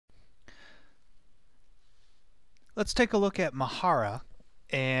Let's take a look at Mahara.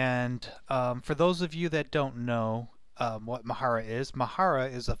 And for those of you that don't know what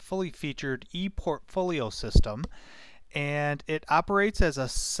Mahara is a fully featured e-portfolio system, and it operates as a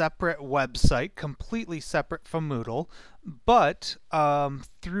separate website, completely separate from Moodle, but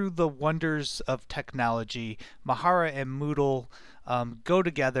through the wonders of technology, Mahara and Moodle go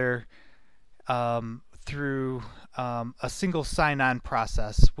together through a single sign-on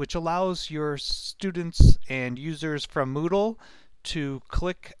process, which allows your students and users from Moodle to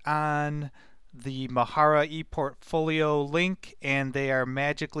click on the Mahara ePortfolio link, and they are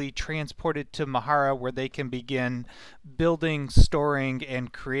magically transported to Mahara, where they can begin building, storing,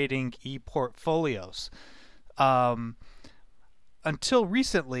 and creating ePortfolios. Until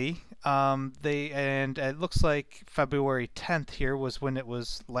recently, and it looks like February 10th here was when it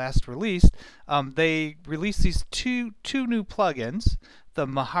was last released. They released these two new plugins, the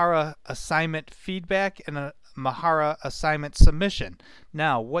Mahara Assignment Feedback and a Mahara Assignment Submission.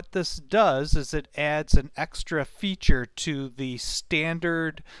 Now, what this does is it adds an extra feature to the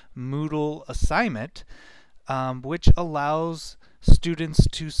standard Moodle assignment, which allows students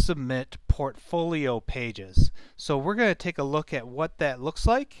to submit portfolio pages. So we're going to take a look at what that looks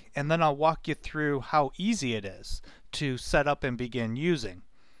like, and then I'll walk you through how easy it is to set up and begin using.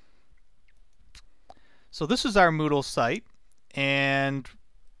 So this is our Moodle site, and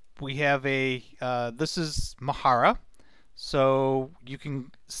we have this is Mahara. So you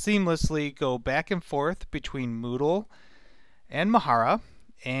can seamlessly go back and forth between Moodle and Mahara,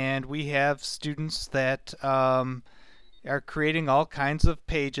 and we have students that are creating all kinds of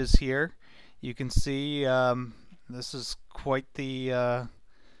pages here. You can see this is quite the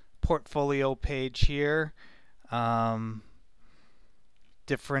portfolio page here.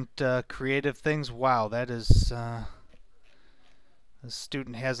 Different creative things. Wow, that is the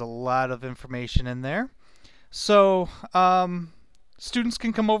student has a lot of information in there. So students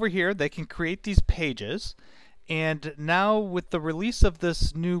can come over here, they can create these pages, and now with the release of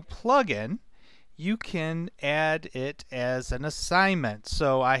this new plugin, you can add it as an assignment.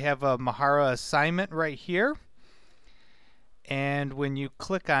 So I have a Mahara assignment right here, and when you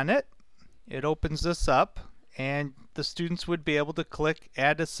click on it, it opens this up, and the students would be able to click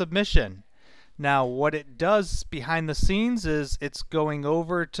Add a Submission. Now, what it does behind the scenes is it's going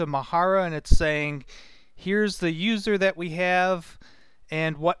over to Mahara and it's saying, here's the user that we have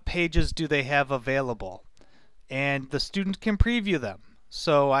and what pages do they have available. And the student can preview them.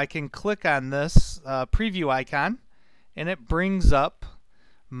 So I can click on this preview icon, and it brings up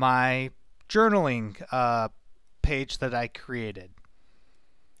my journaling page that I created.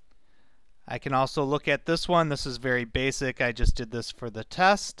 I can also look at this one. This is very basic. I just did this for the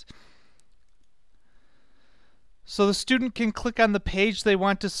test. So the student can click on the page they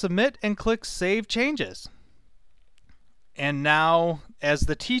want to submit and click Save Changes. And now, as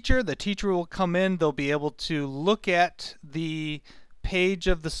the teacher will come in, they'll be able to look at the page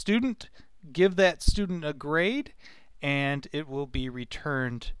of the student, give that student a grade, and it will be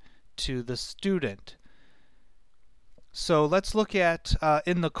returned to the student. So let's look at,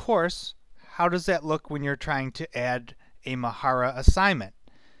 in the course, how does that look when you're trying to add a Mahara assignment?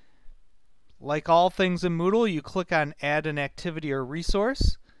 Like all things in Moodle, you click on Add an Activity or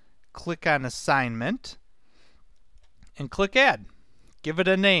Resource, click on Assignment, and click Add. Give it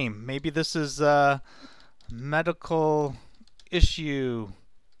a name. Maybe this is a medical issue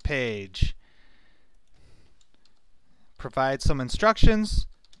page. Provide some instructions,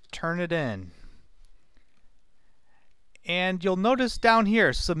 turn it in. And you'll notice down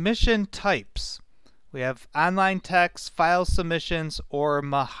here, submission types. We have online text, file submissions, or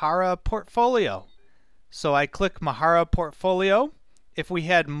Mahara Portfolio. So I click Mahara Portfolio. If we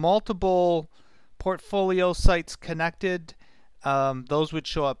had multiple portfolio sites connected, those would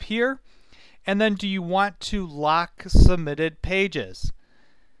show up here. And then, do you want to lock submitted pages?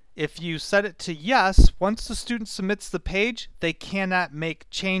 If you set it to yes, once the student submits the page, they cannot make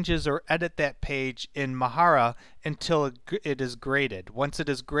changes or edit that page in Mahara until it is graded. Once it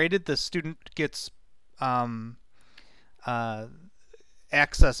is graded, the student gets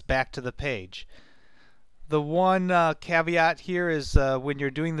access back to the page. The one caveat here is when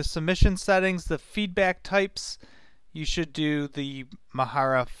you're doing the submission settings, the feedback types, you should do the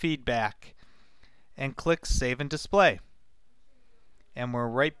Mahara feedback and click Save and Display. And we're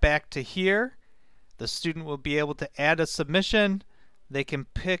right back to here. The student will be able to add a submission. They can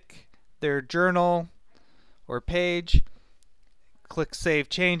pick their journal or page, click Save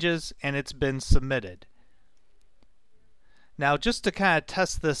Changes, and it's been submitted. Now, just to kind of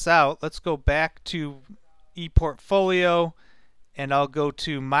test this out, let's go back to ePortfolio, and I'll go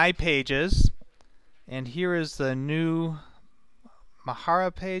to My Pages, And here is the new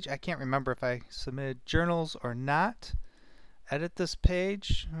Mahara page. I can't remember if I submitted journals or not. Edit this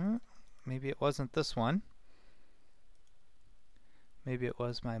page. Maybe it wasn't this one. Maybe it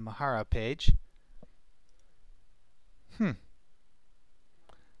was my Mahara page.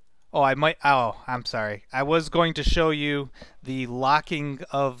 Oh, I'm sorry. I was going to show you the locking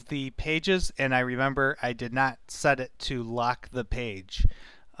of the pages, and I remember I did not set it to lock the page.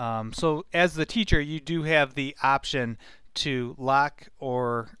 So as the teacher, you do have the option to lock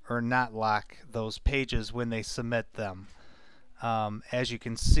or not lock those pages when they submit them. As you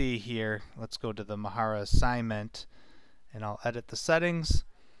can see here, let's go to the Mahara Assignment, and I'll edit the settings.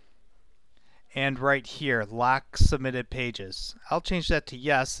 And right here, lock submitted pages. I'll change that to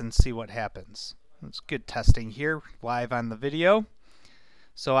yes and see what happens. It's good testing here, live on the video.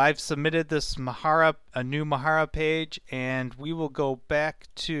 So I've submitted this a new Mahara page, and we will go back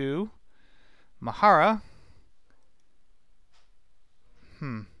to Mahara.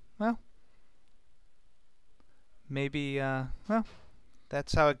 Well, maybe, well,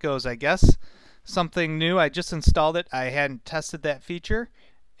 that's how it goes, I guess. Something new, I just installed it. I hadn't tested that feature.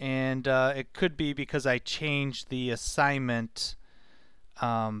 And it could be because I changed the assignment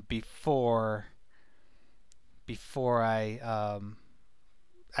before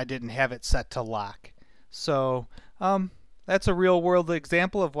I didn't have it set to lock. So that's a real-world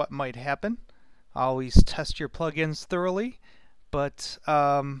example of what might happen. Always test your plugins thoroughly, but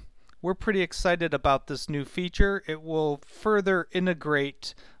we're pretty excited about this new feature. It will further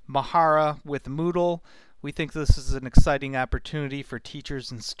integrate Mahara with Moodle. We think this is an exciting opportunity for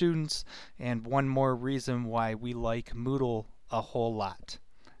teachers and students, and one more reason why we like Moodle a whole lot.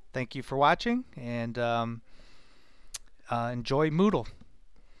 Thank you for watching, and enjoy Moodle.